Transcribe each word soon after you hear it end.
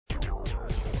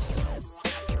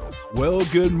Well,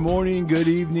 good morning, good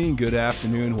evening, good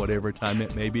afternoon, whatever time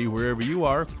it may be, wherever you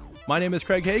are. My name is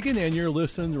Craig Hagan, and you're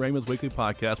listening to Rhema's Weekly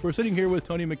Podcast. We're sitting here with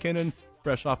Tony McKinnon,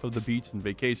 fresh off of the beach and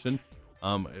vacation.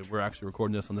 We're actually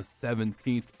recording this on the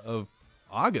 17th of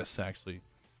August, actually.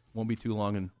 Won't be too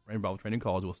long, and Rhema Bible Training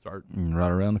College will start. Right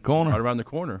around the corner. Right around the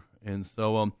corner. And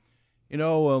so,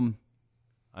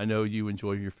 I know you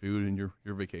enjoy your food and your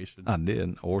vacation. I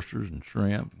did. Oysters and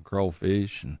shrimp and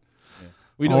crawfish and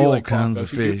we know all you like kinds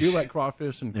crawfish. of fish. You like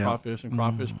crawfish and crawfish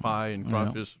pie and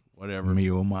crawfish whatever. Me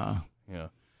oh my. Yeah.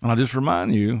 And I just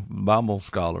remind you, Bible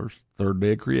scholars, third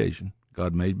day of creation,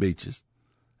 God made beaches,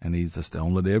 and that's the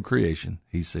only day of creation.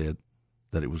 He said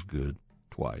that it was good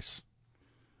twice.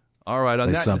 All right.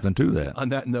 There's something to that. On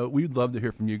that note, we'd love to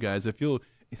hear from you guys. If you'll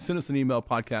send us an email,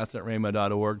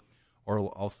 podcast@rhema.org, or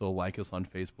also like us on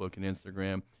Facebook and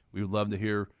Instagram. We would love to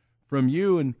hear from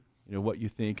you and what you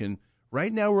think. And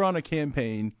right now we're on a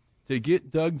campaign to get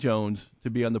Doug Jones to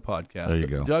be on the podcast. There you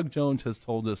go. Doug Jones has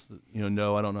told us,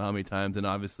 no, I don't know how many times. And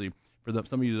obviously,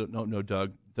 some of you that don't know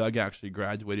Doug actually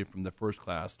graduated from the first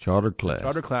class. Charter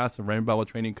class of Rhema Bible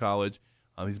Training College.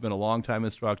 He's been a long-time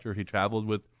instructor. He traveled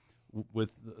with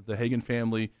the Hagan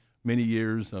family many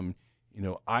years.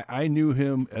 I knew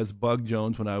him as Bug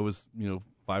Jones when I was,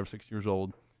 5 or 6 years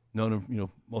old, known him,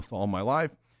 most of all my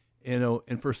life,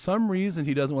 and for some reason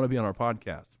he doesn't want to be on our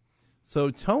podcast.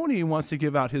 So Tony wants to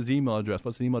give out his email address.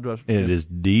 What's the email address? It is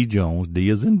D Jones, D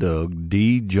as in Doug,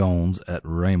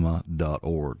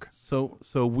 djones@rhema.org.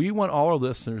 So we want all our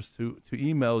listeners to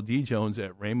email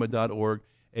djones@rhema.org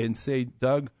and say,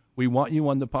 Doug, we want you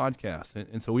on the podcast.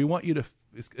 And so we want you to,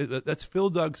 let's fill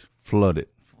Doug's. Flood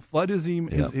it. Flood his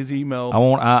email. I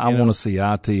want to see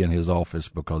IT in his office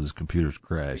because his computer's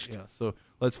crashed. Yeah, so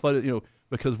let's flood it,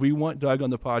 because we want Doug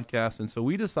on the podcast. And so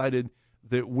we decided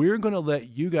that we're going to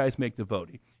let you guys make the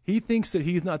voting. He thinks that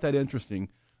he's not that interesting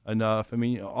enough. I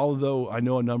mean, although I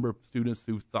know a number of students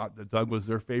who thought that Doug was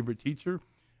their favorite teacher,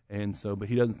 and so, but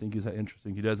he doesn't think he's that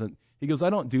interesting. He goes, I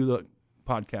don't do the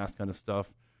podcast kind of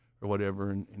stuff or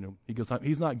whatever. And, he goes,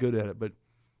 he's not good at it, but it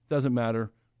doesn't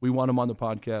matter. We want him on the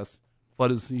podcast.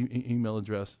 Flood his email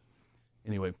address.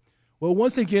 Anyway, well,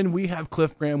 once again, we have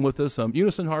Cliff Graham with us.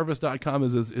 UnisonHarvest.com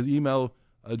is his email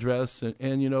address.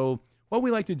 And what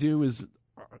we like to do is,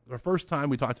 our first time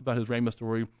we talked about his Rhema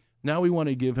story. Now we want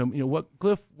to give him,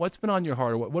 Cliff, what's been on your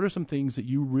heart? What are some things that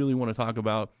you really want to talk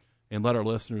about and let our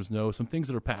listeners know? Some things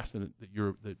that are passionate that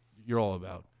you're all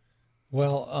about.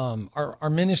 Well, our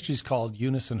ministry is called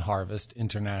Unison Harvest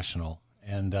International,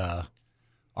 and our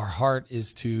heart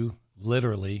is to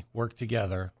literally work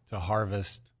together to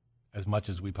harvest as much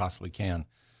as we possibly can.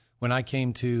 When I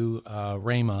came to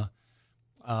Rhema,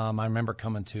 I remember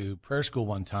coming to prayer school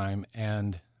one time,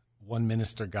 and one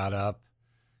minister got up.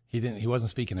 He wasn't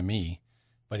speaking to me,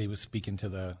 but he was speaking to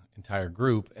the entire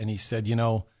group, and he said,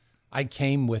 I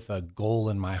came with a goal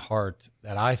in my heart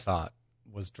that I thought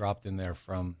was dropped in there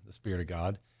from the Spirit of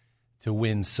God to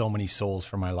win so many souls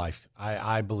for my life.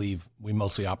 I believe we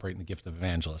mostly operate in the gift of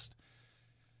evangelist.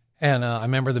 And I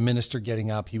remember the minister getting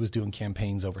up. He was doing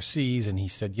campaigns overseas, and he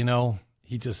said, the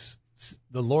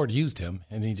Lord used him,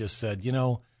 and he just said,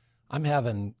 I'm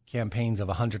having campaigns of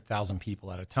 100,000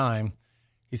 people at a time.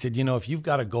 He said, if you've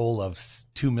got a goal of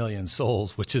 2 million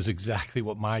souls, which is exactly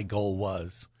what my goal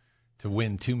was, to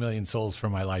win 2 million souls for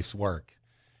my life's work.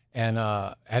 And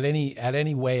at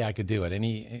any way I could do it,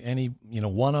 any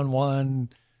one-on-one,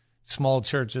 small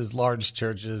churches, large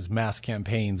churches, mass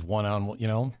campaigns,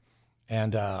 one-on-one,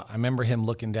 And I remember him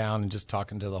looking down and just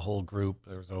talking to the whole group.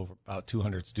 There was about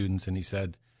 200 students, and he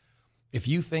said, if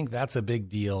you think that's a big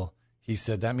deal, he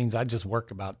said, that means I'd just work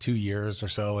about 2 years or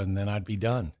so, and then I'd be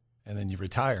done, and then you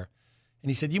retire. And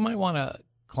he said, you might want to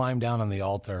climb down on the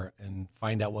altar and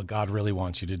find out what God really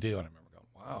wants you to do. And I remember going,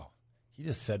 wow, he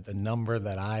just said the number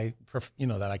that I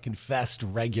confessed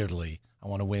regularly. I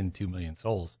want to win 2 million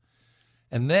souls.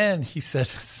 And then he said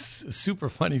a super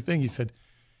funny thing. He said,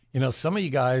 some of you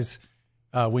guys,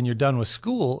 when you're done with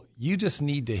school, you just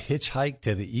need to hitchhike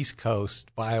to the East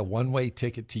Coast, buy a one-way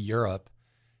ticket to Europe,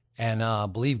 and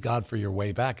believe God for your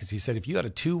way back. Because he said if you had a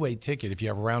two-way ticket, if you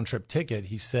have a round-trip ticket,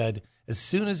 he said as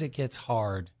soon as it gets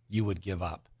hard, you would give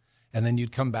up. And then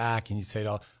you'd come back and you'd say,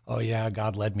 oh yeah,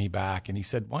 God led me back. And he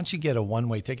said, once you get a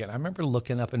one-way ticket, I remember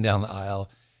looking up and down the aisle,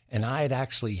 and I had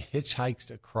actually hitchhiked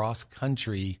across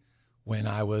country when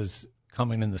I was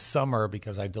coming in the summer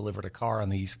because I delivered a car on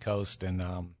the East Coast and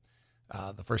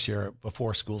the first year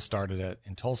before school started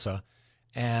in Tulsa,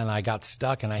 and I got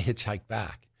stuck and I hitchhiked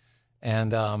back.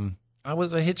 And I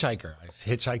was a hitchhiker. I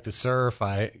hitchhiked to surf.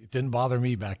 It didn't bother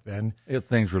me back then.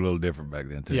 Things were a little different back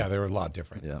then, too. Yeah, they were a lot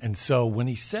different. Yeah. And so when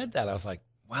he said that, I was like,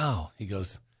 wow. He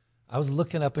goes, I was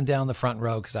looking up and down the front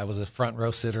row because I was a front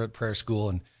row sitter at prayer school,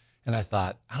 and I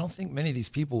thought, I don't think many of these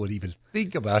people would even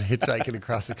think about hitchhiking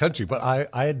across the country, but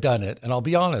I had done it. And I'll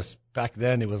be honest, back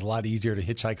then it was a lot easier to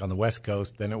hitchhike on the West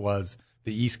Coast than it was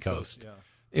the East Coast. Yeah.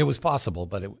 It was possible,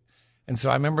 and so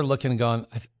I remember looking and going,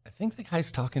 I think the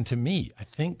guy's talking to me. I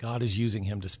think God is using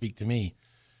him to speak to me.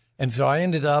 And so I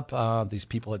ended up, these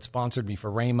people had sponsored me for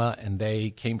Rhema, and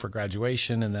they came for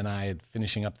graduation, and then I had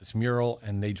finishing up this mural,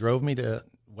 and they drove me to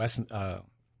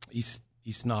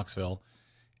East Knoxville.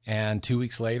 And 2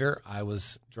 weeks later, I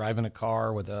was driving a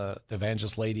car with the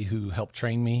evangelist lady who helped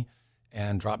train me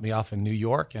and dropped me off in New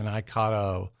York, and I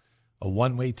caught a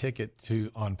one-way ticket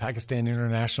on Pakistan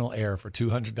International Air for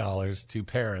 $200 to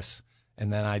Paris,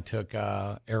 and then I took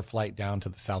air flight down to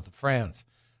the south of France.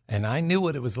 And I knew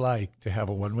what it was like to have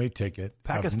a one-way ticket.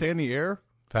 Pakistani Air?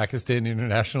 Pakistan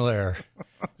International Air.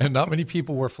 And not many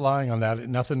people were flying on that.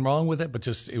 Nothing wrong with it, but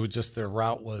it was just their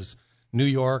route was New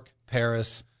York,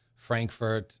 Paris,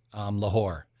 Frankfurt,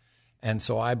 Lahore. And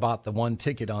so I bought the one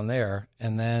ticket on there.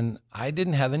 And then I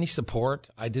didn't have any support.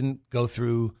 I didn't go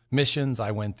through missions.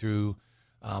 I went through,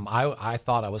 I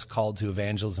thought I was called to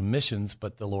evangelism missions,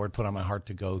 but the Lord put on my heart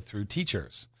to go through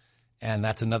teachers. And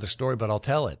that's another story, but I'll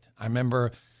tell it. I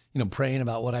remember praying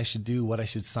about what I should do, what I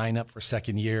should sign up for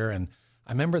second year. And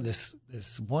I remember this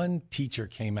one teacher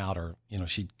came out, or,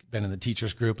 she'd been in the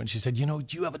teachers group, and she said, do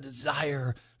you have a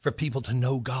desire for people to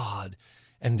know God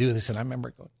and do this? And I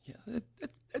remember going, yeah,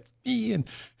 that's me. And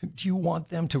do you want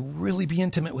them to really be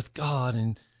intimate with God?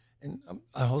 And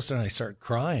all of a sudden I started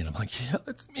crying. I'm like, yeah,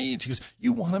 that's me. And she goes,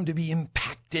 you want them to be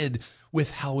impacted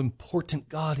with how important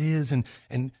God is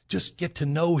and just get to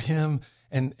know him.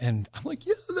 And I'm like,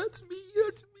 yeah, that's me.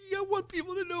 That's me. I want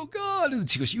people to know God. And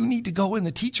she goes, you need to go in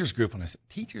the teachers group. And I said,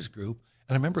 teachers group?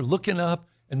 And I remember looking up,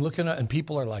 and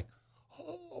people are like,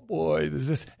 oh boy, there's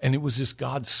this. And it was just,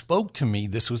 God spoke to me.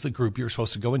 This was the group you were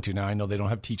supposed to go into. Now I know they don't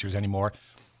have teachers anymore,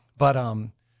 but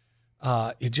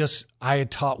I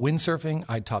had taught windsurfing,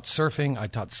 I taught surfing, I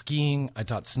taught skiing, I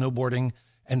taught snowboarding.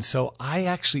 And so I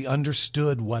actually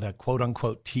understood what a quote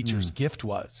unquote teacher's gift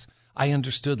was. I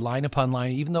understood line upon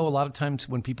line, even though a lot of times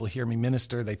when people hear me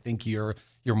minister, they think you're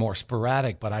more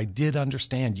sporadic, but I did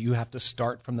understand you have to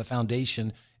start from the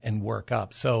foundation and work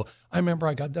up. So I remember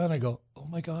I got done. I go, oh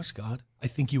my gosh, God, I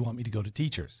think you want me to go to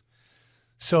teachers.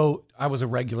 So I was a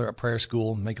regular at prayer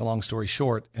school, make a long story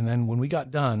short. And then when we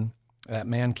got done, that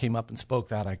man came up and spoke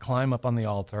that. I climb up on the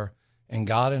altar, and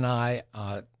God and I,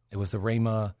 it was the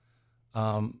Rhema,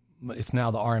 it's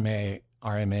now the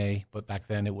RMA, but back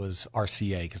then it was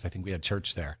RCA because I think we had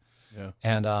church there. Yeah.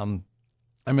 And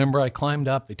I remember I climbed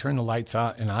up, they turned the lights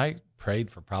out, and I prayed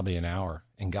for probably an hour,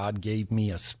 and God gave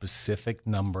me a specific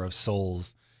number of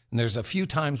souls. And there's a few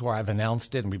times where I've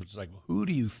announced it, and people just like, well, who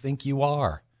do you think you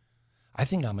are? I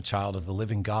think I'm a child of the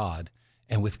living God.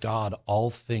 And with God, all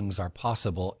things are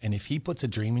possible. And if he puts a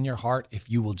dream in your heart, if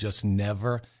you will just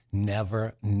never,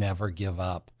 never, never give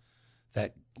up,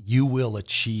 that you will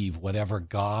achieve whatever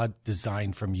God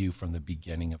designed from you from the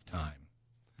beginning of time.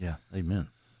 Yeah, amen.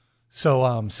 So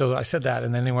I said that.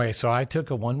 And then anyway, so I took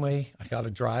a one-way. I got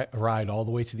a ride all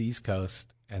the way to the East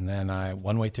Coast. And then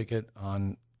one-way ticket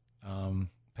on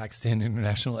Pakistan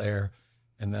International Air.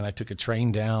 And then I took a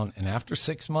train down. And after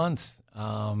 6 months,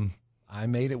 I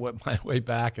made it my way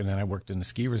back, and then I worked in a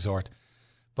ski resort.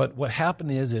 But what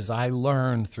happened is I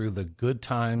learned through the good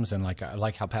times, and I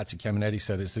like how Patsy Camenetti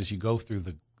said it, says you go through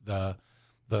the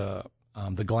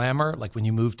glamour, like when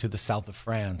you move to the south of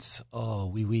France. Oh,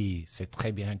 oui, c'est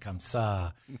très bien comme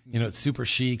ça. It's super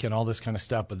chic and all this kind of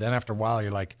stuff. But then after a while,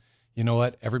 you're like, you know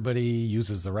what? Everybody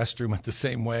uses the restroom the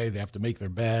same way. They have to make their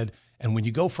bed. And when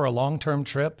you go for a long-term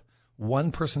trip,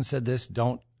 one person said this,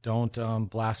 don't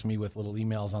blast me with little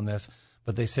emails on this,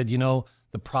 but they said,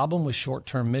 the problem with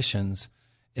short-term missions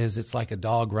is it's like a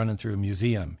dog running through a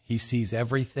museum. He sees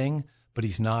everything, but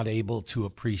he's not able to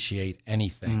appreciate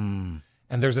anything.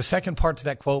 And there's a second part to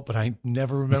that quote, but I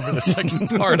never remember the second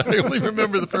part. I only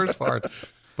remember the first part.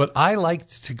 But I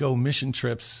liked to go mission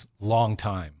trips long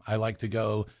time. I like to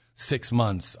go 6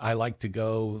 months. I like to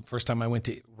go, first time I went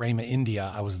to Rhema,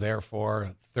 India, I was there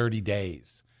for 30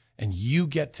 days. And you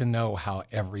get to know how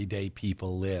everyday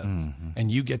people live. Mm-hmm.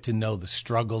 And you get to know the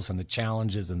struggles and the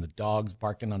challenges and the dogs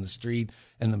barking on the street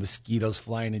and the mosquitoes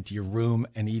flying into your room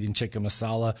and eating chicken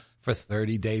masala for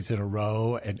 30 days in a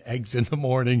row and eggs in the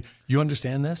morning. You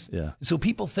understand this? Yeah. So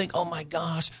people think, oh my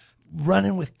gosh,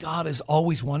 running with God is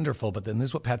always wonderful. But then this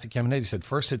is what Patsy Camenetti said.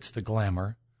 First, it's the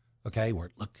glamour, okay, where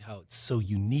look how it's so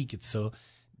unique. It's so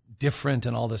different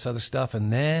and all this other stuff.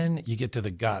 And then you get to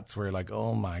the guts where you're like,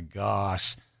 oh my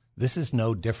gosh, this is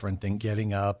no different than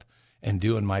getting up and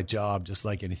doing my job just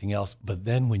like anything else. But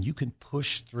then when you can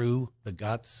push through the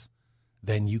guts,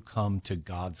 then you come to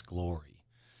God's glory.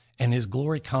 And his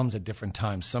glory comes at different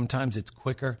times. Sometimes it's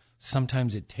quicker,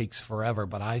 sometimes it takes forever.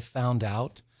 But I found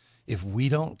out if we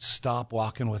don't stop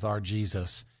walking with our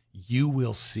Jesus, you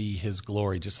will see his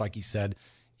glory, just like he said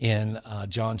in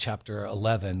John chapter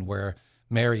 11, where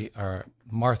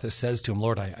Martha says to him,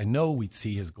 Lord, I know we'd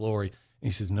see his glory. And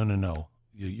he says, no.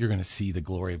 You're going to see the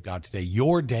glory of God today.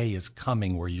 Your day is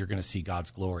coming where you're going to see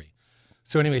God's glory.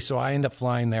 So anyway, so I end up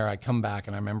flying there. I come back,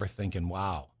 and I remember thinking,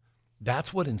 wow,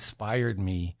 that's what inspired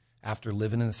me after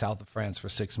living in the south of France for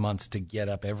 6 months to get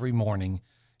up every morning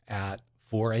at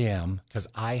 4 a.m. because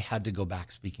I had to go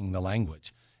back speaking the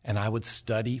language. And I would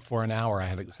study for an hour.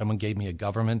 Someone gave me a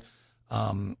government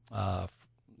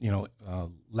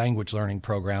language learning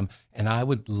program, and I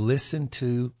would listen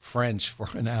to French for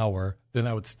an hour. Then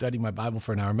I would study my Bible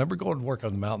for an hour. I remember going to work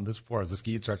on the mountain this before I was a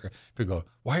ski instructor. People go,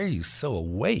 why are you so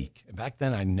awake? And back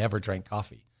then I never drank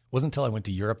coffee. It wasn't until I went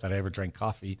to Europe that I ever drank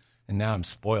coffee, and now I'm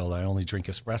spoiled. I only drink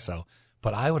espresso.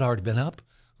 But I would already been up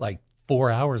like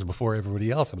 4 hours before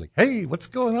everybody else. I'm like, hey, what's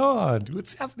going on?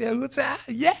 What's happening? What's that?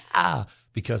 Yeah.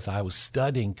 Because I was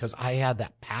studying, because I had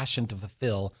that passion to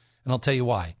fulfill. And I'll tell you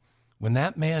why. When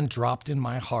that man dropped in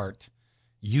my heart,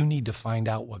 you need to find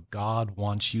out what God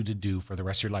wants you to do for the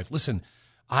rest of your life. Listen,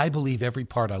 I believe every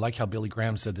part. I like how Billy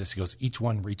Graham said this. He goes, each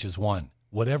one reaches one,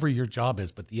 whatever your job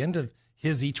is. But the end of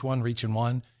his each one reaching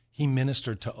one, he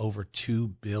ministered to over 2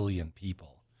 billion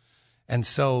people. And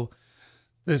so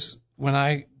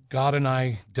when God and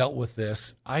I dealt with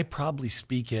this, I probably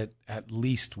speak it at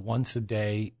least once a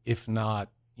day, if not,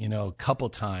 a couple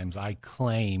times. I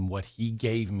claim what he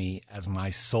gave me as my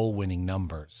soul-winning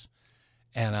numbers.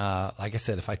 And like I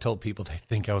said, if I told people, they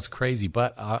think I was crazy,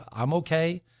 but I'm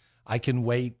okay. I can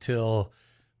wait till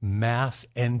mass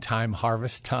end time,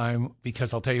 harvest time,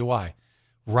 because I'll tell you why.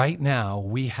 Right now,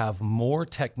 we have more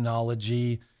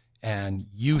technology and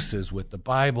uses with the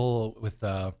Bible, with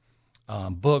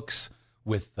books,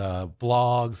 with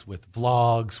blogs, with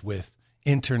vlogs, with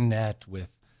internet, with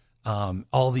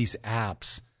all these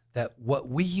apps, that what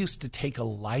we used to take a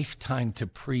lifetime to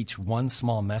preach one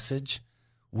small message,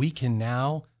 we can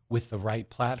now, with the right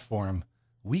platform,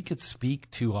 we could speak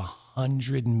to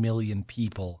 100 million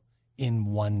people in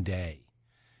one day.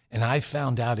 And I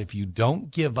found out if you don't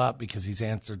give up, because he's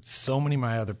answered so many of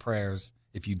my other prayers,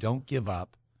 if you don't give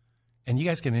up, and you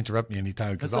guys can interrupt me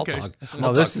anytime because I'll talk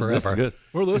forever. This is good.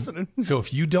 We're listening. So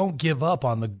if you don't give up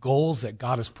on the goals that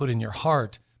God has put in your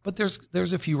heart, but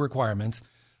there's a few requirements.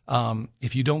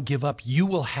 If you don't give up, you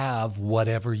will have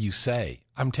whatever you say.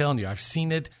 I'm telling you, I've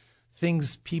seen it.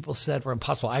 Things people said were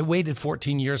impossible. I waited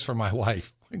 14 years for my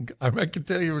wife. I can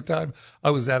tell you every time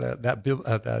I was at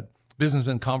that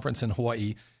businessman conference in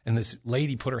Hawaii, and this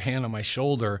lady put her hand on my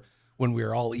shoulder when we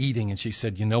were all eating, and she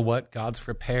said, you know what? God's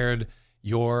prepared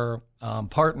your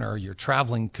partner, your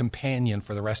traveling companion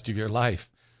for the rest of your life.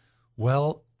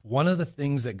 Well, one of the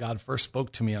things that God first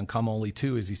spoke to me on Come Only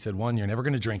 2 is he said, one, you're never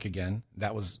going to drink again.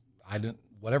 That was,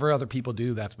 whatever other people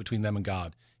do, that's between them and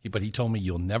God. But he told me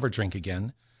you'll never drink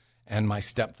again. And my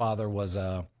stepfather was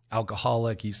a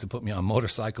alcoholic. He used to put me on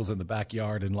motorcycles in the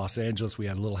backyard in Los Angeles. We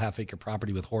had a little half-acre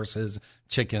property with horses,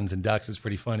 chickens, and ducks. It's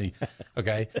pretty funny.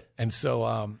 Okay. And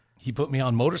so he put me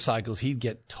on motorcycles. He'd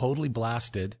get totally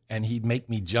blasted, and he'd make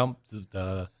me jump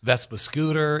the Vespa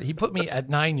scooter. He put me at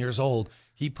 9 years old.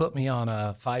 He put me on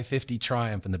a 550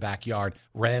 Triumph in the backyard,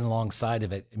 ran alongside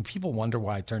of it. And people wonder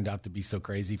why I turned out to be so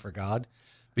crazy for God,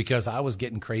 because I was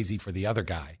getting crazy for the other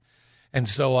guy. And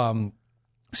so,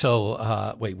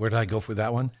 wait, where did I go for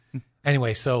that one?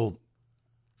 Anyway, so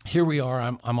here we are.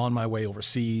 I'm on my way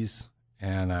overseas,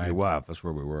 and Your wife, that's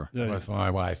where we were. with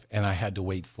my wife, and I had to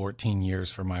wait 14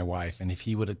 years for my wife. And if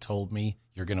he would have told me,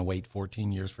 you're going to wait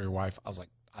 14 years for your wife, I was like,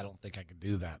 I don't think I could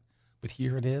do that. But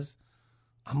here it is.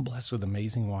 I'm blessed with an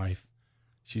amazing wife.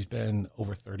 She's been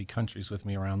over 30 countries with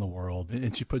me around the world.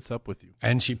 And she puts up with you.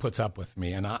 And she puts up with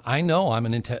me. And I know I'm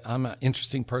an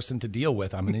interesting person to deal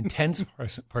with. I'm an intense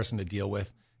person to deal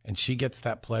with. And she gets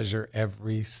that pleasure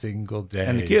every single day.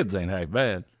 And the kids ain't half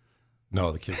bad.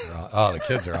 No, the kids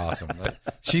are awesome.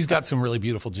 She's got some really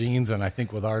beautiful genes, and I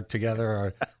think with our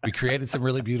together, we created some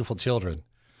really beautiful children.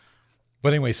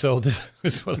 But anyway, so this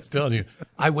is what I was telling you.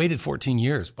 I waited 14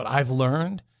 years, but I've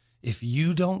learned if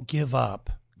you don't give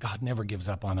up, God never gives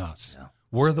up on us. Yeah.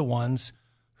 We're the ones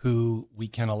who we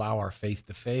can allow our faith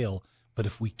to fail, but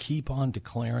if we keep on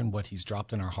declaring what he's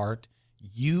dropped in our heart,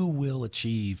 you will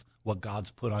achieve what God's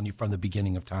put on you from the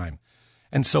beginning of time.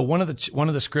 And so one of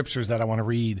the scriptures that I want to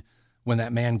read, when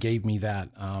that man gave me that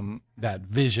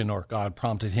vision, or God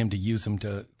prompted him to use him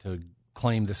to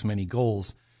claim this many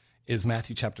goals is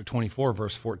Matthew chapter 24,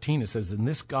 verse 14. It says, "And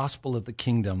this gospel of the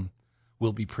kingdom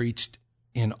will be preached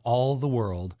in all the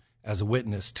world as a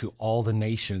witness to all the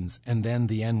nations, and then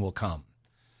the end will come."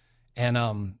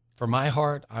 And for my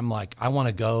heart, I'm like, I want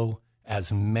to go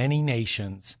as many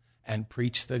nations and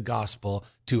preach the gospel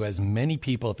to as many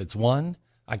people. If it's one,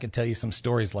 I could tell you some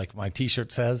stories like my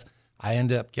T-shirt says. I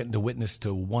ended up getting to witness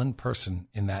to one person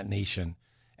in that nation.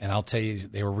 And I'll tell you,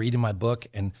 they were reading my book,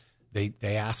 and they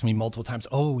asked me multiple times,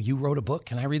 "Oh, you wrote a book?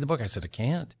 Can I read the book?" I said, "I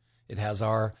can't. It has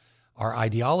our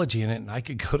ideology in it, and I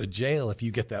could go to jail if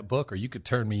you get that book, or you could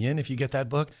turn me in if you get that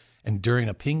book." And during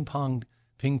a ping pong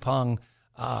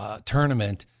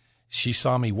tournament, she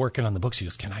saw me working on the book. She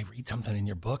goes, "Can I read something in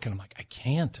your book?" And I'm like, "I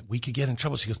can't. We could get in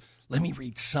trouble." She goes, "Let me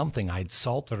read something." I had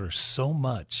salted her so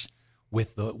much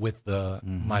with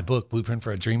my book, Blueprint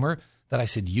for a Dreamer, that I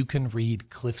said, "You can read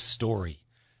Cliff's story."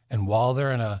 And while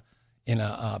they're in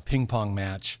a ping pong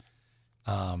match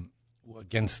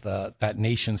against that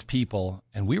nation's people,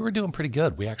 and we were doing pretty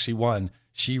good. We actually won.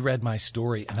 She read my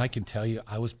story, and I can tell you,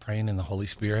 I was praying in the Holy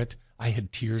Spirit. I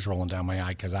had tears rolling down my eye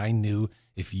because I knew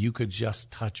if you could just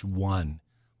touch one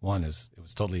it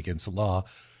was totally against the law,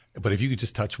 but if you could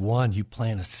just touch one, you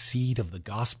plant a seed of the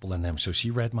gospel in them. So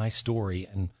she read my story,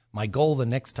 and my goal the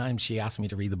next time she asked me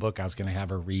to read the book, I was going to have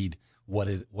her read what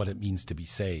it means to be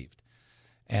saved.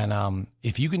 And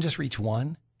if you can just reach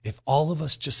one, if all of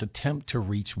us just attempt to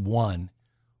reach one,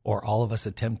 or all of us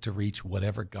attempt to reach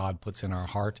whatever God puts in our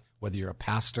heart, whether you're a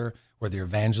pastor, whether you're an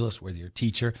evangelist, whether you're a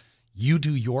teacher, you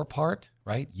do your part,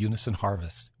 right? Unison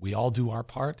harvest. We all do our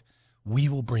part. We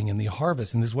will bring in the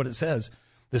harvest. And this is what it says.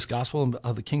 This gospel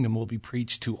of the kingdom will be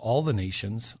preached to all the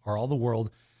nations, or all the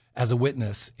world, as a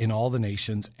witness in all the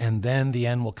nations, and then the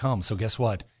end will come. So guess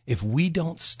what? If we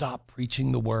don't stop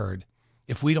preaching the word,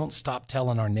 if we don't stop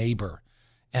telling our neighbor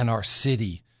and our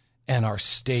city and our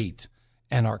state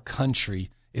and our country,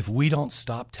 if we don't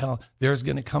stop telling, there's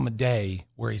going to come a day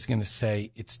where he's going to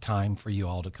say, "It's time for you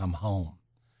all to come home."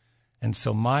 And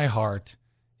so my heart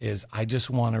is, I just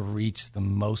want to reach the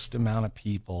most amount of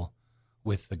people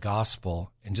with the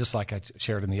gospel. And just like I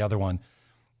shared in the other one,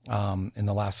 in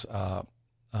the last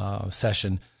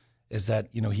session, is that,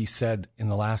 he said, "In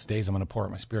the last days, I'm going to pour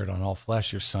out my spirit on all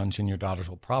flesh. Your sons and your daughters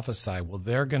will prophesy." Well,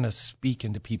 they're going to speak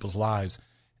into people's lives.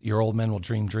 Your old men will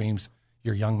dream dreams.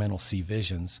 Your young men will see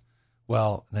visions.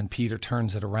 Well, then Peter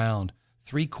turns it around.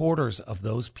 3/4 of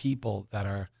those people that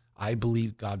are, I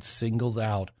believe God singled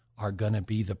out, are going to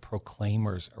be the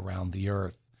proclaimers around the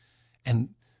earth.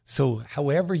 And so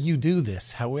however you do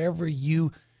this, however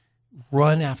you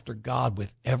run after God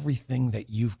with everything that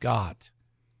you've got,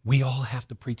 we all have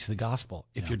to preach the gospel.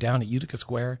 If you're down at Utica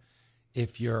Square,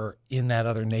 if you're in that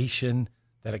other nation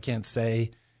that I can't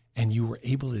say, and you were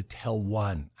able to tell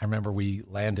one. I remember we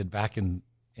landed back in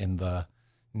the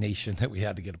nation that we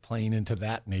had to get a plane into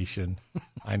that nation.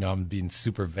 I know I'm being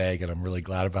super vague, and I'm really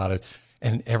glad about it.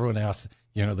 And everyone else,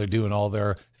 they're doing all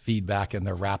their feedback and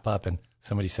their wrap up, and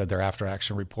somebody said their after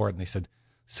action report, and they said,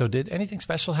 "So did anything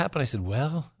special happen?" I said,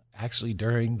 "Well, actually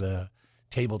during the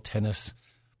table tennis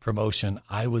promotion,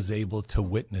 I was able to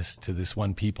witness to this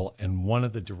one people." And one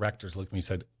of the directors looked at me and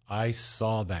said, "I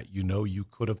saw that. You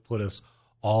could have put us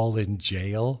all in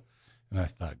jail." And I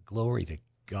thought, glory to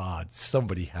God,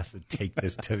 somebody has to take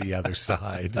this to the other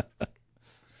side.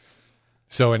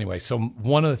 So anyway,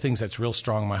 one of the things that's real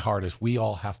strong in my heart is we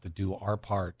all have to do our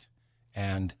part.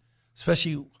 And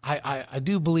especially, I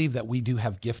do believe that we do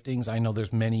have giftings. I know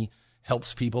there's many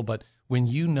helps people, but when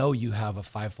you have a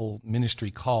fivefold ministry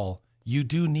call, you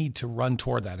do need to run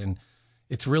toward that. And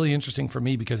it's really interesting for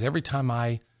me because every time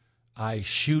I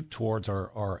shoot towards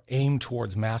or aim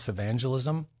towards mass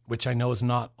evangelism, which I know is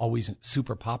not always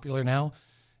super popular now,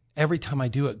 every time I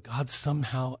do it, God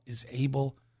somehow is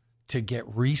able to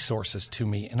get resources to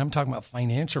me. And I'm talking about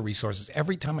financial resources.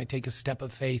 Every time I take a step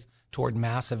of faith toward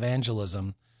mass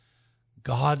evangelism,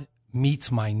 God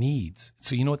meets my needs.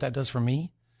 So you know what that does for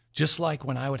me? Just like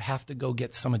when I would have to go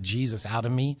get some of Jesus out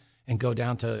of me and go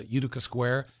down to Utica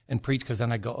Square and preach, because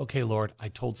then I go, "Okay, Lord, I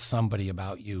told somebody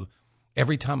about you."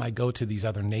 Every time I go to these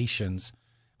other nations,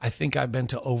 I think I've been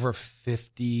to over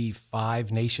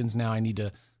 55 nations now. I need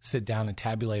to sit down and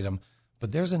tabulate them.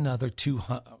 But there's another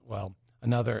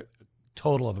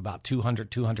total of about 200,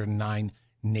 209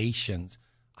 nations.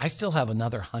 I still have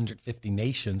another 150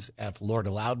 nations, if the Lord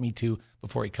allowed me to,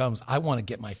 before he comes. I want to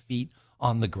get my feet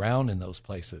on the ground in those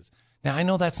places. Now, I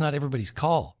know that's not everybody's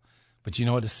call, but you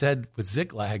know what is said with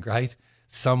Ziklag, right?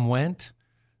 Some went,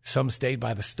 some stayed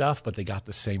by the stuff, but they got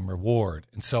the same reward.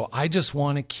 And so I just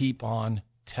want to keep on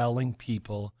telling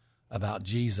people about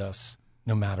Jesus,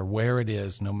 no matter where it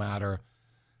is, no matter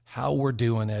how we're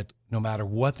doing it, no matter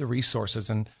what the resources.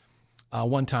 And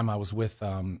one time I was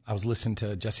listening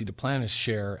to Jesse Duplantis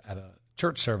share at a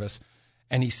church service,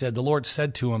 and he said, the Lord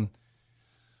said to him,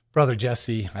 Brother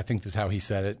Jesse, I think this is how he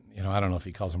said it. I don't know if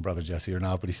he calls him Brother Jesse or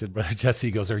not, but he said, Brother Jesse,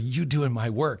 he goes, are you doing my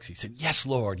works? He said, yes,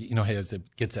 Lord. He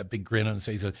gets that big grin on his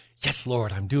face. He says, yes,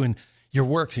 Lord, I'm doing your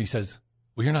works. And he says,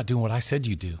 well, you're not doing what I said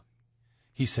you do.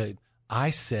 He said, I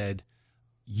said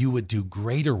you would do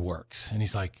greater works. And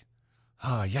he's like,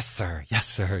 oh, yes, sir. Yes,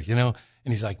 sir. And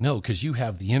he's like, no, because you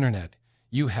have the internet.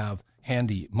 You have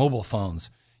handy mobile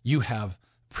phones. You have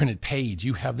printed page.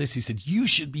 You have this. He said, you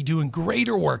should be doing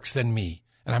greater works than me.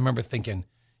 And I remember thinking,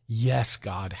 yes,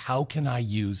 God, how can I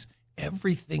use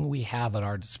everything we have at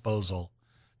our disposal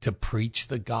to preach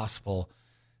the gospel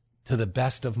to the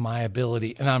best of my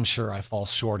ability? And I'm sure I fall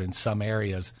short in some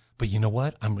areas, but you know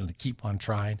what? I'm going to keep on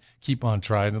trying.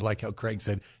 And like how Craig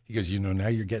said, he goes, now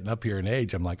you're getting up here in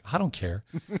age. I'm like, I don't care.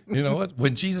 You know what?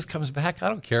 When Jesus comes back, I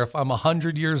don't care if I'm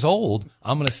 100 years old.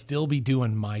 I'm going to still be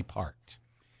doing my part.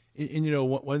 And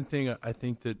one thing I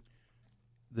think that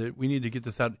we need to get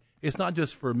this out. It's not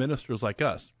just for ministers like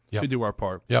us to do our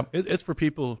part. Yep. It's for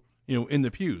people, in the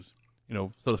pews,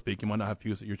 so to speak. You might not have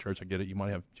pews at your church. I get it. You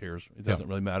might have chairs. It doesn't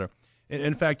really matter. And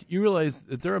in fact, you realize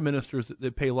that there are ministers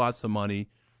that pay lots of money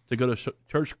to go to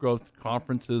church growth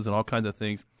conferences and all kinds of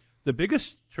things. The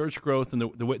biggest church growth and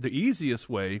the easiest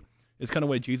way is kind of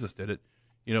the way Jesus did it.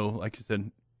 Like you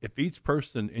said, if each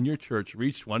person in your church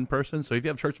reached one person, so if you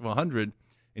have a church of 100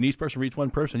 and each person reached one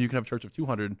person, you can have a church of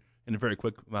 200 in a very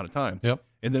quick amount of time. Yep.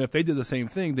 And then if they did the same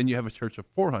thing, then you have a church of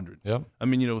 400. Yep.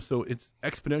 So it's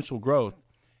exponential growth.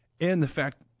 And the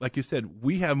fact, like you said,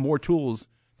 we have more tools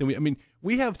than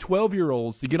we have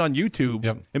 12-year-olds to get on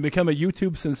YouTube and become a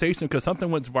YouTube sensation because something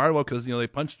went viral because, they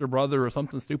punched their brother or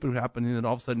something stupid happened. And then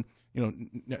all of a sudden,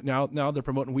 now they're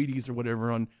promoting Wheaties or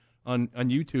whatever on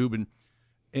YouTube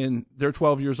and they're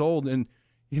 12 years old. And,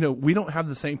 we don't have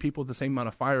the same people with the same amount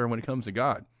of fire when it comes to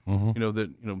God.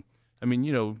 Mm-hmm.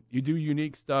 You do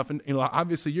unique stuff, and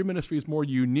obviously your ministry is more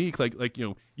unique. Like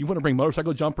you want to bring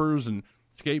motorcycle jumpers and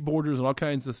skateboarders and all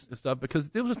kinds of stuff because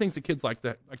those are things that kids like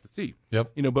to see.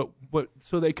 Yep. But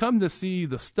so they come to see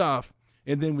the stuff,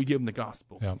 and then we give them the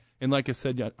gospel. Yep. And like I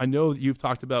said, I know that you've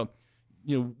talked about,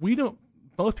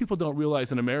 most people don't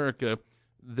realize in America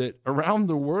that around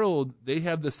the world they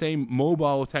have the same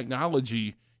mobile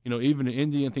technology. Even in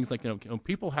India and things like that.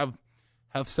 People have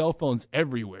cell phones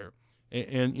everywhere.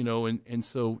 And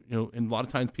so and a lot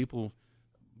of times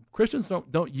Christians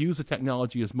don't use the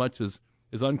technology as much as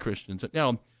unchristians.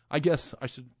 Now, I guess I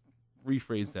should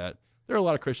rephrase that. There are a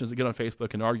lot of Christians that get on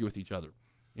Facebook and argue with each other.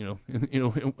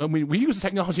 We use the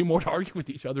technology more to argue with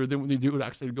each other than we do to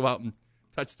actually go out and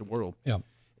touch the world. Yeah.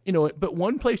 But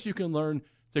one place you can learn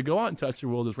to go out and touch the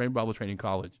world is Rainbow Bible Training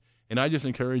College. And I just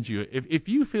encourage you, if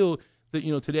you feel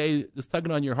that today is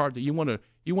tugging on your heart that you want to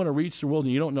reach the world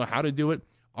and you don't know how to do it,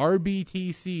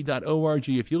 rbtc.org.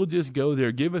 If you'll just go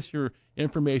there, give us your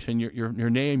information, your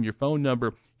name, your phone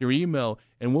number, your email,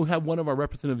 and we'll have one of our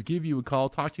representatives give you a call,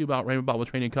 talk to you about Rainbow Bible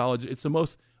Training College. It's the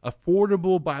most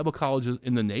affordable Bible colleges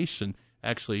in the nation,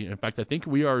 actually. In fact, I think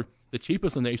we are the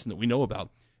cheapest in the nation that we know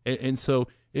about. And so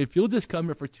if you'll just come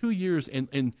here for 2 years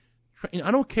and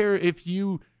I don't care if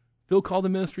you feel called to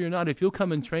ministry or not, if you'll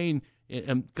come and train,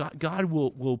 and God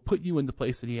will put you in the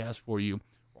place that He has for you.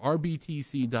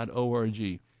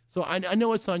 rbtc.org. So I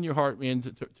know it's on your heart, man,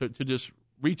 to just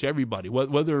reach everybody,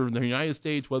 whether in the United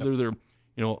States, whether they're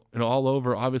all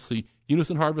over. Obviously,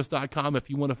 unisonharvest.com if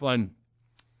you want to find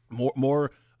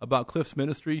more about Cliff's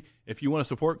ministry. If you want to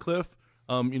support Cliff,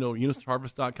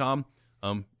 unisonharvest.com,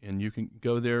 and you can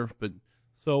go there. But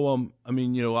so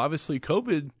obviously,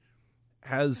 COVID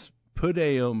has put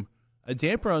a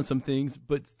damper on some things,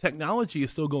 but technology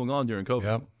is still going on during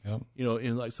COVID. Yep.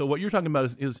 And so what you're talking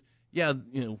about is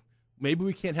maybe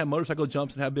we can't have motorcycle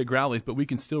jumps and have big rallies, but we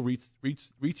can still reach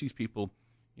these people,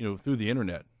 through the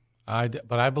internet.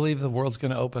 But I believe the world's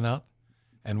going to open up,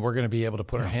 and we're going to be able to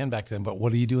put our hand back to them. But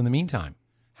what do you do in the meantime?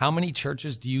 How many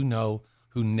churches do you know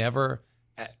who never,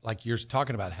 like you're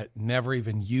talking about, had never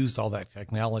even used all that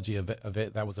technology of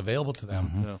it that was available to them?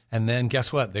 Mm-hmm. And then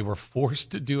guess what? They were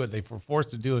forced to do it. They were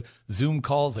forced to do Zoom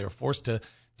calls. They were forced to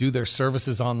do their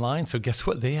services online. So guess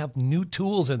what? They have new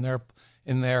tools in their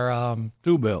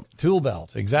tool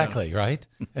belt. Exactly. Right.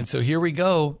 And so here we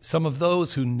go. Some of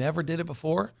those who never did it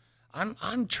before,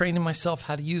 I'm training myself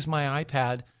how to use my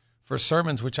iPad for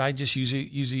sermons, which I just usually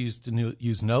used to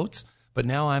use notes. But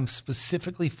now I'm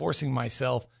specifically forcing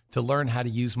myself to learn how to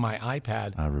use my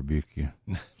iPad. I rebuke you.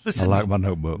 Listen, I like my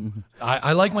notebook.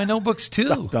 I like my notebooks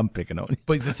too. I'm picking on you.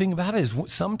 But the thing about it is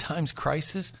sometimes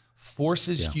crisis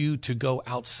forces you to go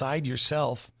outside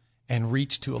yourself and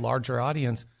reach to a larger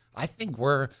audience. I think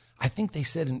they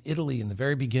said in Italy in the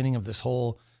very beginning of this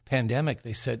whole pandemic,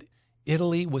 they said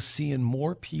Italy was seeing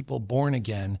more people born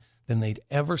again than they'd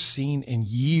ever seen in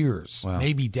years,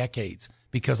 maybe decades,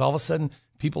 because all of a sudden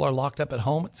people are locked up at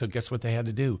home. So guess what they had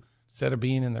to do? Instead of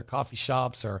being in their coffee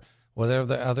shops or whatever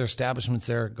the other establishments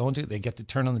they're going to, they get to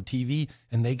turn on the TV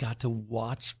and they got to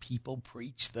watch people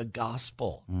preach the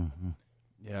gospel. Mm-hmm.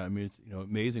 Yeah, I mean, it's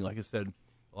amazing. Like I said,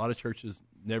 a lot of churches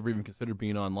never even considered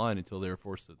being online until they were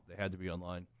forced that they had to be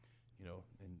online.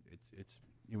 And it's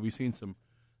we've seen some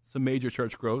major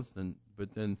church growth,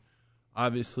 but then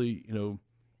obviously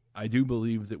I do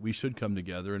believe that we should come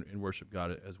together and worship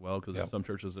God as well, because there's some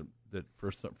churches that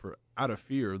for out of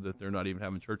fear that they're not even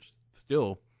having church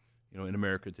still, in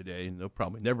America today, and they'll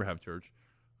probably never have church.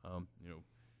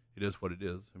 It is what it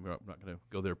is. I mean, I'm not going to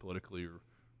go there politically or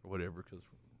whatever, because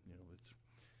it's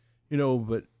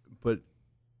but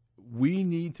we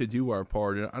need to do our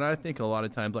part, and I think a lot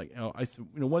of times, like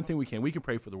one thing we can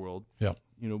pray for the world,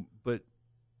 but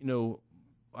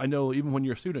I know even when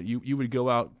you're a student, you would go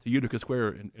out to Utica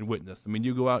Square and witness. I mean,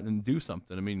 you go out and do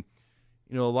something. I mean,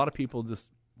 a lot of people just,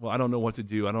 I don't know what to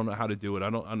do. I don't know how to do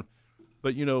it.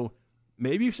 But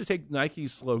maybe you should take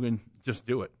Nike's slogan, just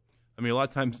do it. I mean, a lot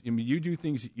of times, you do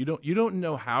things you don't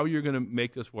know how you're going to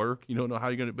make this work. You don't know how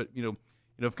you're going to, but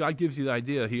if God gives you the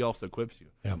idea, He also equips you.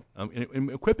 Yeah. And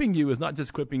equipping you is not just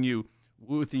equipping you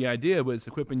with the idea, but it's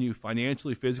equipping you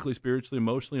financially, physically, spiritually,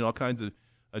 emotionally, and all kinds of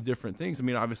different things. I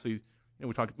mean, obviously, we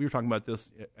were talking about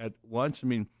this at lunch. I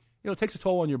mean, it takes a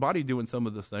toll on your body doing some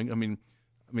of this thing. I mean,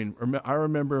 I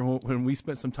remember when we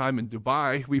spent some time in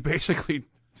Dubai, we basically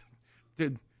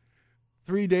did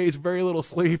 3 days, very little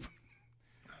sleep.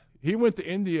 He went to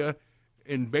India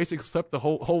and basically slept the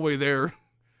whole way there.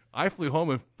 I flew home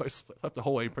and slept the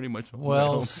whole way pretty much.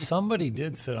 Well, somebody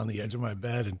did sit on the edge of my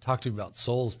bed and talk to me about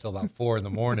souls till about 4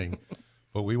 a.m.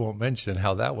 But we won't mention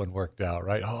how that one worked out,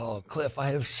 right? Oh, Cliff,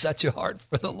 I have such a heart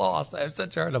for the lost. I have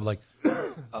such a heart. I'm like,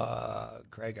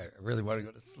 Craig, I really want to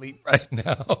go to sleep right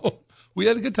now. We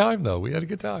had a good time, though. We had a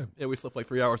good time. Yeah, we slept like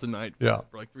 3 hours a night for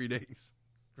like 3 days.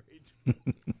 Great.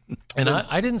 And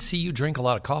I didn't see you drink a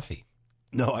lot of coffee.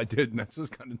 No, I didn't. That's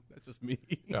just me.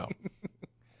 Yeah.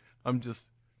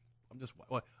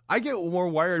 I get more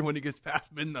wired when it gets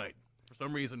past midnight. For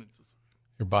some reason, it's just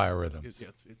your biorhythms.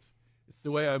 It's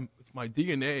the way it's my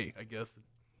DNA, I guess.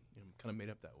 I'm kind of made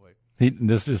up that way.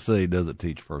 Let's just say he doesn't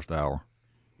teach first hour.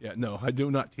 Yeah, no, I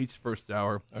do not teach first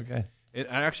hour. Okay. And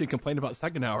I actually complained about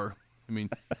second hour. I mean,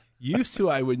 used to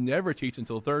I would never teach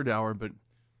until third hour, but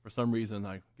for some reason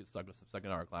I get stuck with some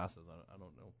second hour classes. I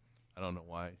don't know. I don't know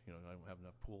why. I don't have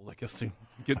enough pool, I guess, to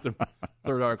get the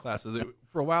third hour classes.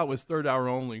 For a while, it was third hour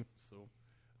only. So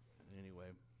anyway,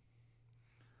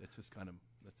 that's just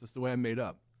the way I'm made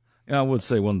up. Yeah, I would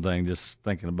say one thing, just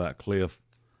thinking about Cliff,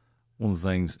 one of the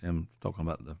things, and talking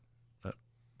about the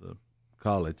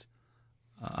college,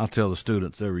 I tell the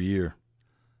students every year,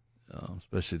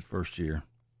 especially the first year,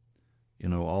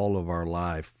 all of our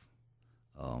life,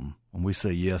 when we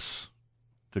say yes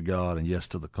to God and yes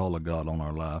to the call of God on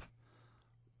our life,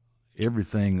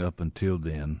 everything up until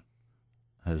then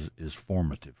is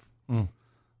formative. In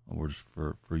other words,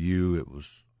 for you, it was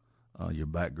your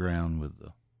background with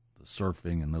the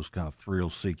surfing and those kind of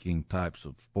thrill-seeking types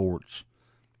of sports,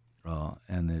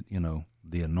 and that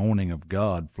the anointing of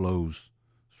God flows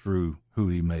through who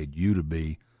He made you to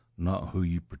be, not who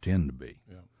you pretend to be.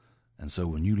 Yeah. And so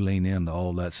when you lean into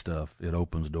all that stuff, it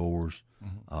opens doors,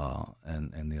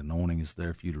 and the anointing is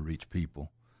there for you to reach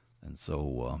people. And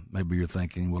so maybe you're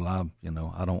thinking, well, I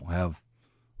don't have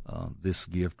this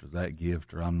gift or that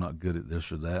gift, or I'm not good at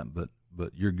this or that, but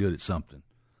you're good at something.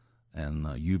 And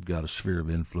you've got a sphere of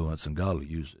influence, and God will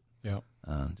use it. Yeah.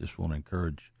 Just want to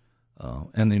encourage.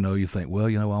 And you think, well,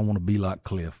 I want to be like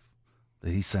Cliff.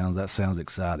 That sounds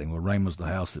exciting. Well, Rhema's the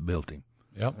house that built him.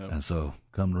 Yep. And so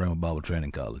come to Rhema Bible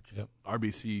Training College. Yep.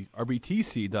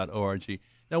 RBTC.org.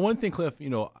 Now, one thing, Cliff,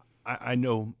 I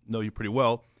know you pretty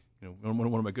well. One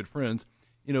of my good friends.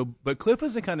 But Cliff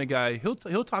is the kind of guy, he'll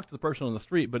talk to the person on the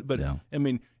street, but Yeah. I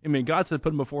mean, God said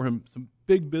put him before him some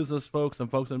big business folks, some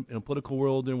folks in the political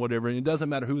world and whatever, and it doesn't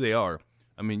matter who they are.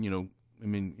 I mean,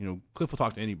 Cliff will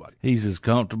talk to anybody. He's as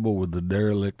comfortable with the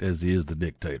derelict as he is the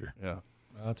dictator. Yeah.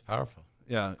 Well, that's powerful.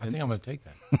 Yeah. I think I'm going to take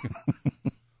that.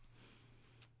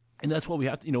 And that's what we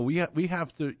have to, we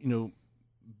have to,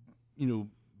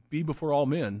 be before all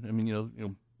men. I mean,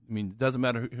 it doesn't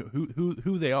matter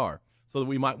who they are, so that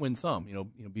we might win some.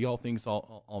 Be all things to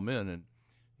all men, and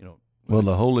Well,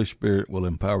 the Holy Spirit will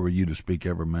empower you to speak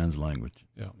every man's language.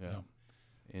 Yeah.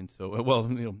 And so, well,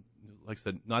 like I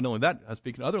said, not only that,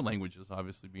 speaking other languages,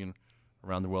 obviously being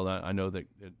around the world, I know that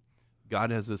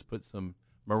God has just put some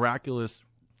miraculous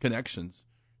connections,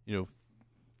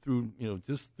 through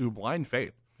just through blind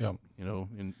faith. Yeah.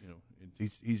 And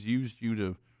he's used you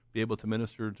to be able to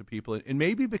minister to people, and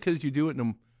maybe because you do it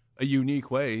in a unique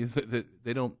way that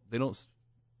they don't.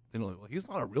 Well, he's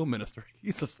not a real minister.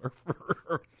 He's a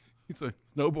surfer. He's a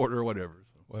snowboarder or whatever.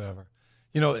 So. Whatever.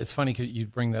 It's funny you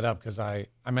bring that up because I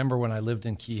remember when I lived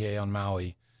in Kihei on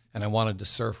Maui and I wanted to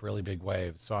surf really big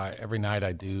waves. So every night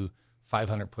I do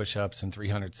 500 push-ups and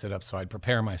 300 sit-ups. So I'd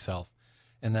prepare myself.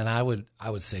 And then I would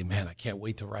say, man, I can't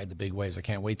wait to ride the big waves. I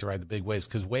can't wait to ride the big waves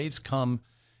because waves come.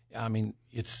 I mean,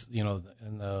 it's,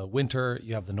 in the winter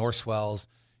you have the north swells.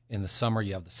 In the summer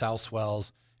you have the south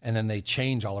swells. And then they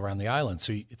change all around the island.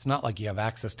 So it's not like you have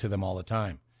access to them all the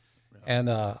time. Right. And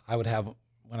I would have,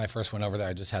 when I first went over there,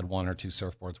 I just had one or two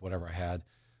surfboards, whatever I had.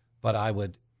 But I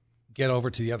would get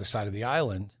over to the other side of the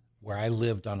island where I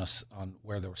lived on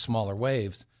where there were smaller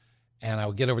waves. And I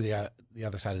would get over the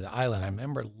other side of the island. I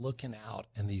remember looking out,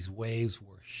 and these waves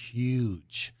were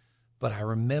huge. But I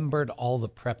remembered all the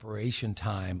preparation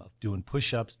time of doing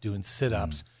push-ups, doing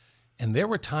sit-ups. And there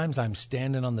were times I'm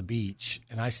standing on the beach,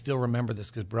 and I still remember this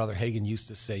because Brother Hagin used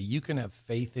to say, you can have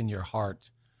faith in your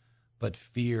heart, but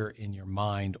fear in your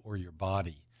mind or your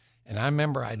body. And I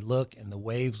remember I'd look, and the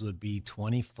waves would be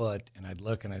 20 foot, and I'd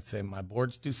look, and I'd say, my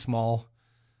board's too small.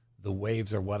 The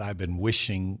waves are what I've been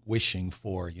wishing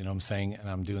for, you know what I'm saying? And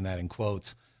I'm doing that in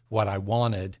quotes, what I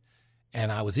wanted.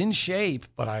 And I was in shape,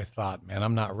 but I thought, man,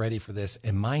 I'm not ready for this.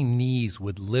 And my knees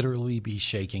would literally be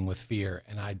shaking with fear.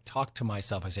 And I'd talk to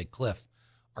myself. I say, Cliff,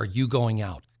 are you going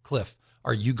out? Cliff,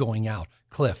 are you going out?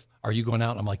 Cliff, are you going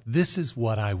out? And I'm like, this is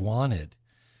what I wanted.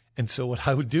 And so what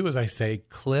I would do is I say,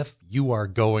 Cliff, you are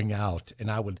going out. And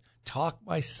I would talk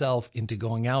myself into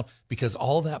going out because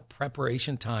all that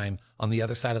preparation time on the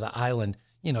other side of the island,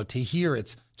 to hear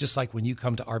it's just like when you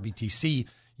come to RBTC,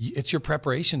 it's your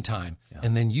preparation time. Yeah.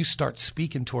 And then you start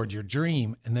speaking toward your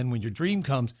dream. And then when your dream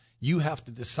comes, you have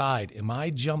to decide, am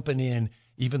I jumping in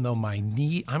even though my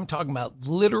knee, I'm talking about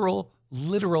literal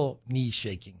knee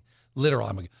shaking.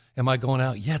 Literal. Am I going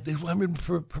out? Yeah, this is what I've been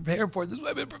preparing for. This is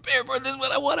what I've been preparing for. This is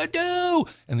what I want to do.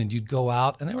 And then you'd go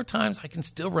out. And there were times I can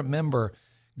still remember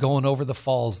going over the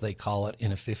falls, they call it,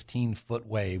 in a 15-foot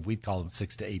wave. We'd call them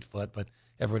 6 to 8 foot, but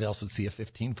everybody else would see a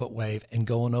 15-foot wave, and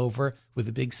going over with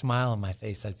a big smile on my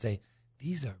face, I'd say,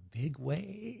 these are big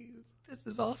waves. This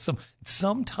is awesome.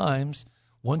 Sometimes,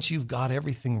 once you've got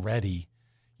everything ready,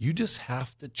 you just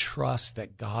have to trust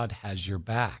that God has your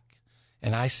back.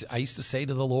 And I used to say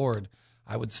to the Lord,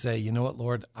 I would say, you know what,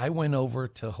 Lord, I went over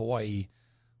to Hawaii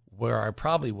where I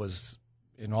probably was,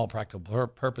 in all practical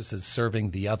purposes,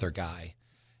 serving the other guy.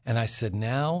 And I said,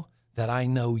 now that I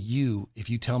know you,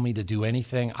 if you tell me to do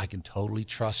anything, I can totally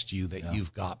trust you that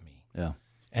you've got me. Yeah.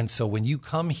 And so when you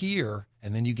come here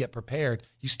and then you get prepared,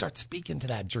 you start speaking to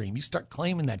that dream. You start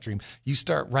claiming that dream. You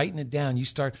start writing it down. You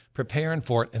start preparing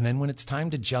for it. And then when it's time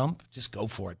to jump, just go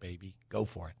for it, baby. Go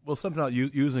for it. Well, something about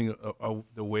using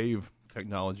the wave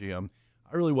technology, I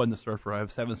really wasn't a surfer. I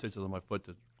have 7 stitches on my foot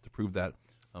to prove that.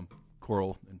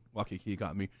 Coral and Waikiki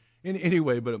got me.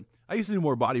 Anyway, but I used to do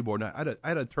more bodyboard. I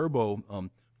had a turbo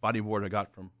bodyboard I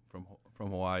got from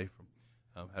Hawaii.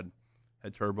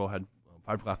 Had turbo, had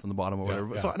fiberglass on the bottom or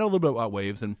whatever. Yeah. So I know a little bit about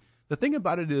waves. And the thing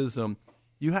about it is,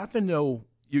 you have to know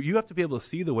you have to be able to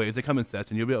see the waves. They come in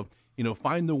sets, and you'll be able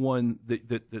find the one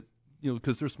that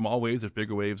because there's small waves, there's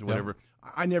bigger waves or whatever.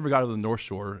 Yeah. I never got to the North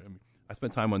Shore. I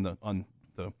spent time on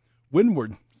the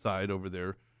windward side over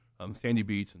there, Sandy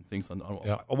Beach and things on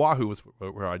Oahu was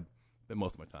where I'd spent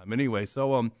most of my time. Anyway,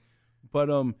 so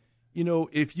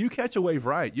if you catch a wave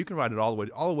right, you can ride it all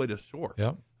the way to shore.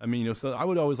 Yeah. I mean, so I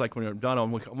would always like when I'm done, I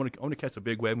want to catch a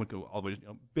big wave. I'm going to go all the way.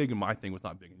 Big in my thing was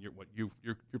not big in what you're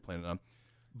planning on.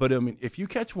 But if you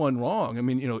catch one wrong,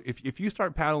 if you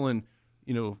start paddling,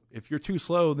 if you're too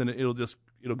slow, then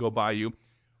it'll go by you.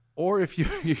 Or if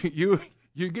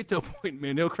you get to a point,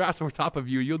 man, it'll crash over top of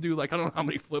you. You'll do I don't know how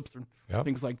many flips or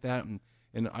things like that.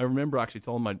 And I remember actually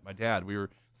telling my dad, we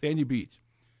were Sandy Beach,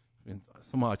 and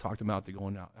somehow I talked him out to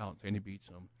going out on Sandy Beach.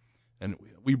 And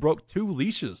we broke 2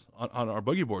 leashes on our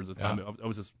boogie boards at the time. I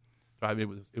was just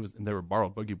driving. It was, and they were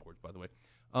borrowed boogie boards, by the way.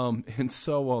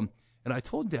 And I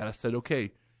told Dad, I said,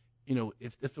 okay,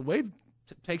 if the wave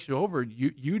takes you over,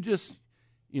 you just,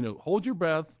 hold your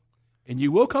breath, and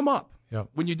you will come up. Yeah.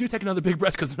 When you do take another big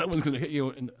breath, because no one's going to hit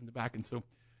you in the back. And so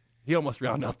he almost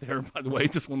drowned out there, by the way.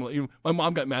 Just my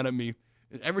mom got mad at me.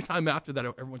 And every time after that,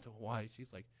 everyone went to Hawaii.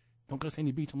 She's like, don't go to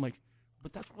Sandy Beach. I'm like,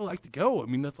 but that's where I like to go.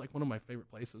 That's like one of my favorite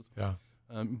places. Yeah.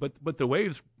 But the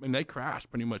waves, and they crashed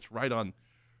pretty much right on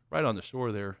right on the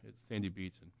shore there at Sandy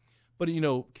Beach. But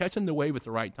catching the wave at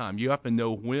the right time, you have to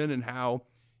know when and how.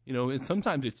 And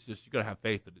sometimes it's just you got to have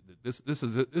faith that this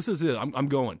is it. This is it. I'm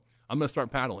going. I'm going to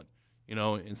start paddling.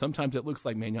 And sometimes it looks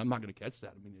like, man, I'm not going to catch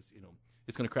that. I mean,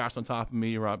 it's going to crash on top of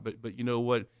me, right? But you know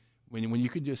what? When you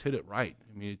could just hit it right,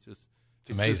 I mean, it's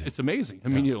amazing. It's amazing. I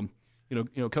mean,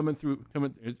 coming through,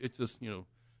 it's just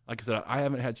like I said, I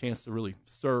haven't had a chance to really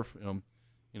surf.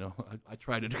 I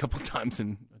tried it a couple of times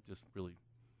and I just really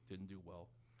didn't do well.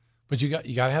 But you got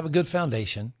to have a good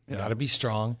foundation. You got to be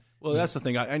strong. Well, that's the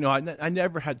thing. I know I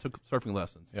never took surfing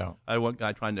lessons. Yeah. I had one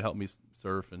guy trying to help me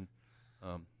surf, and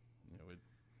it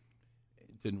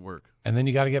didn't work. And then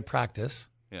you got to get practice.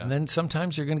 Yeah. And then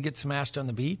sometimes you're going to get smashed on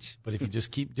the beach, but if you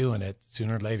just keep doing it,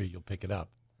 sooner or later you'll pick it up.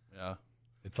 Yeah.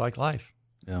 It's like life.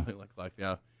 Yeah. Like life.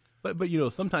 Yeah. But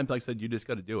sometimes, like I said, you just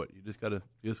got to do it. You just got to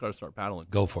start paddling.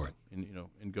 Go for it.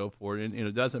 And go for it. And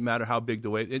it doesn't matter how big the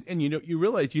wave. And you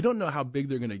realize you don't know how big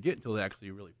they're going to get until they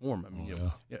actually really form. I mean,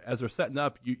 as they're setting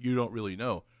up, you don't really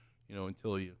know,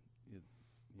 until you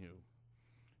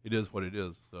it is what it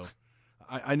is. So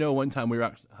I know one time we were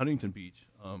at Huntington Beach,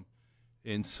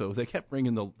 and so they kept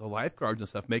bringing the lifeguards and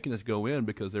stuff, making us go in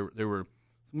because there were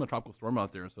some tropical storm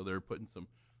out there, and so they were putting some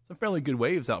fairly good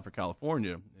waves out for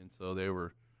California, and so they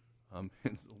were.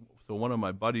 So one of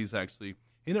my buddies actually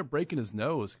ended up breaking his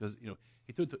nose because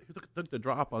he took the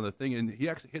drop on the thing, and he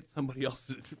actually hit somebody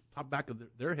else's top back of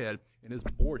their head, and his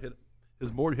board hit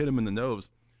him in the nose,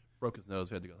 broke his nose.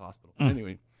 He had to go to the hospital.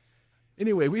 Anyway,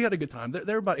 we had a good time.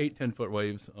 They were about 8-10 foot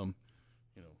waves.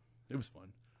 It was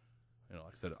fun.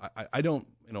 Like I said, I don't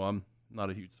I'm not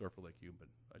a huge surfer like you, but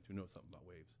I do know something about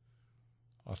waves.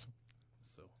 Awesome.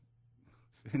 So.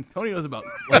 And Tony knows about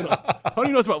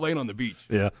laying on the beach.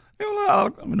 Yeah. Well,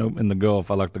 in the Gulf,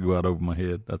 I like to go out over my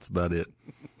head. That's about it.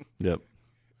 Yep.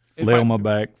 Lay on my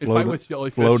back,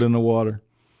 float in the water.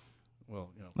 Well,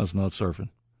 that's not surfing.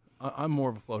 I'm more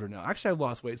of a floater now. Actually, I've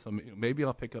lost weight, so maybe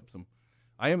I'll pick up some.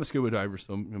 I am a scuba diver,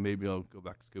 so maybe I'll go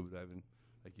back to scuba diving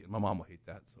again. My mom will hate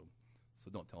that, so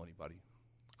don't tell anybody.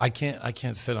 I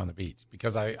can't sit on the beach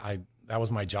because I that was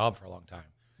my job for a long time.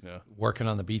 Yeah. Working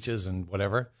on the beaches and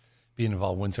whatever. Being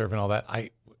involved in windsurfing and all that,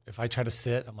 if I try to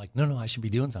sit, I'm like, no, I should be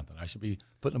doing something. I should be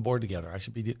putting a board together. I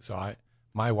should be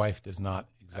my wife does not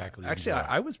exactly. Actually,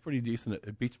 I was pretty decent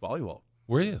at beach volleyball.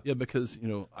 Were you? Yeah, because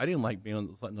I didn't like being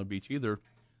on the beach either.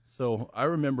 So I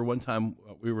remember one time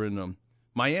we were in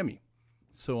Miami.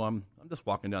 So I'm just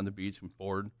walking down the beach and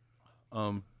bored,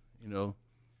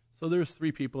 So there's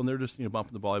 3 people and they're just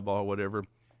bumping the volleyball or whatever.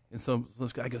 And so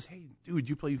this guy goes, "Hey, dude,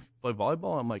 you play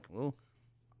volleyball?" I'm like, "Well,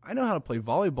 I know how to play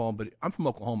volleyball, but I'm from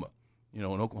Oklahoma. In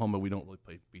Oklahoma, we don't really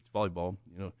play beach volleyball.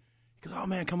 He goes, "Oh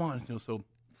man, come on." So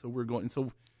we're going. And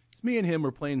so it's me and him.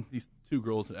 We're playing these 2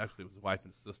 girls, and actually it was his wife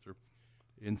and his sister.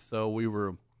 And so we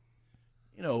were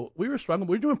struggling.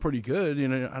 We were doing pretty good.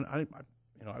 I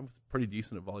was pretty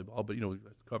decent at volleyball, but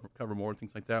cover more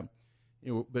things like that.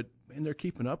 But man, they're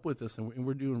keeping up with us, and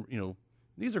we're doing.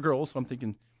 These are girls, so I'm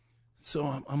thinking. So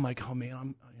I'm like, oh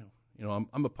man,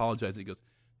 I'm apologizing. He goes,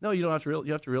 "No, you don't have to.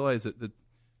 You have to realize that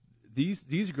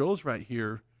these girls right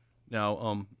here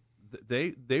now,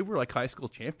 they were like high school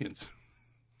champions."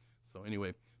 So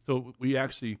anyway, we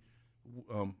actually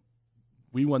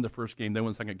we won the first game. They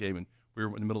won the second game, and we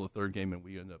were in the middle of the third game, and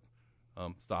we ended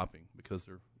up stopping because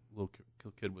their little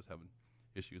kid was having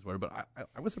issues. But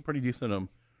I was a pretty decent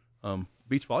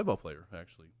beach volleyball player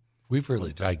actually. We've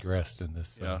really digressed in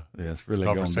this. Yeah, it's really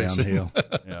going downhill.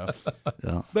 Yeah.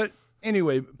 Yeah. But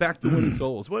anyway, back to winning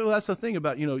souls. Well, that's the thing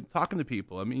about talking to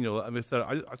people. I mean, like I said,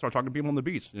 I started talking to people on the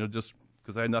beach, just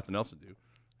because I had nothing else to do,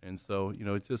 and so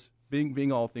it's just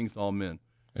being all things to all men.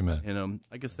 Amen. And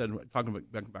like I said, talking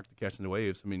about back to catching the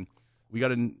waves. I mean, we got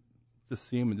to just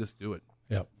see them and just do it.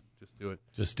 Yep. Just do it.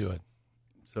 Just do it.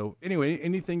 So anyway,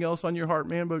 anything else on your heart,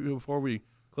 man? But before we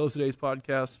close today's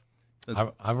podcast.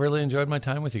 I've really enjoyed my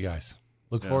time with you guys.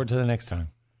 Look forward to the next time.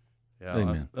 Yeah,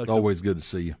 Amen. It's always good to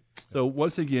see you. So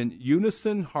once again,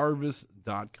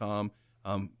 unisonharvest.com.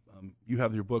 You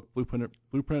have your book, Blueprint.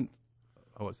 What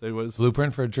was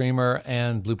Blueprint for a Dreamer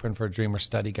and Blueprint for a Dreamer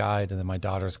study guide. And then my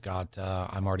daughter's got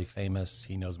I'm Already Famous.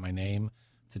 He Knows My Name.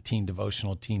 It's a teen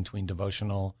tween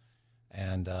devotional.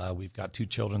 And we've got 2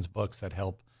 children's books that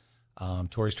help,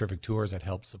 Tori's Terrific Tours, that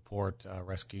help support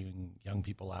rescuing young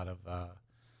people out of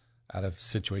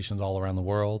situations all around the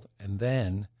world. And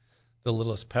then The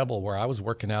Littlest Pebble, where I was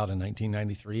working out in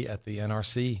 1993 at the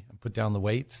NRC and put down the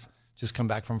weights, just come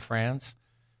back from France.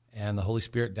 And the Holy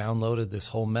Spirit downloaded this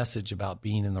whole message about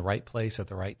being in the right place at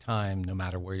the right time, no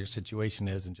matter where your situation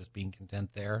is, and just being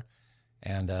content there.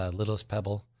 And Littlest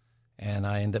Pebble. And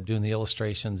I end up doing the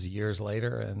illustrations years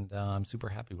later, and I'm super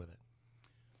happy with it.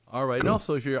 All right. Cool. And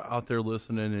also, if you're out there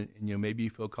listening and maybe you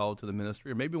feel called to the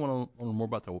ministry or maybe want to learn more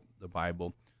about the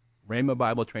Bible, Rhema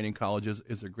Bible Training College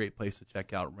is a great place to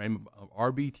check out,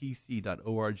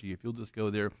 rbtc.org. If you'll just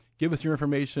go there, give us your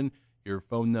information, your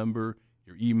phone number,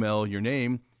 your email, your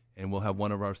name, and we'll have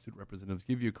one of our student representatives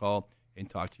give you a call and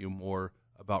talk to you more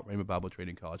about Rhema Bible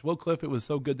Training College. Well, Cliff, it was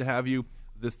so good to have you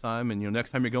this time, and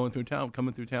next time you're coming through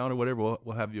town or whatever,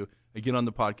 we'll have you again on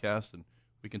the podcast, and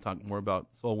we can talk more about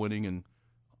soul winning and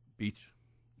beach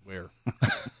wear.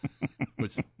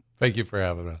 Thank you for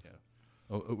having us. Yeah.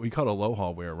 We call it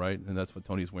aloha wear, right? And that's what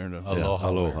Tony's wearing.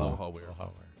 Aloha wear.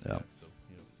 Yeah. So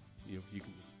you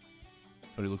can just,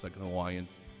 Tony looks like an Hawaiian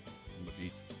on the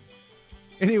beach.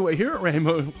 Anyway, here at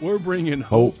Rhema, we're bringing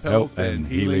hope, help, and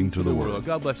healing to the world.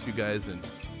 God bless you guys, and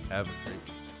have a great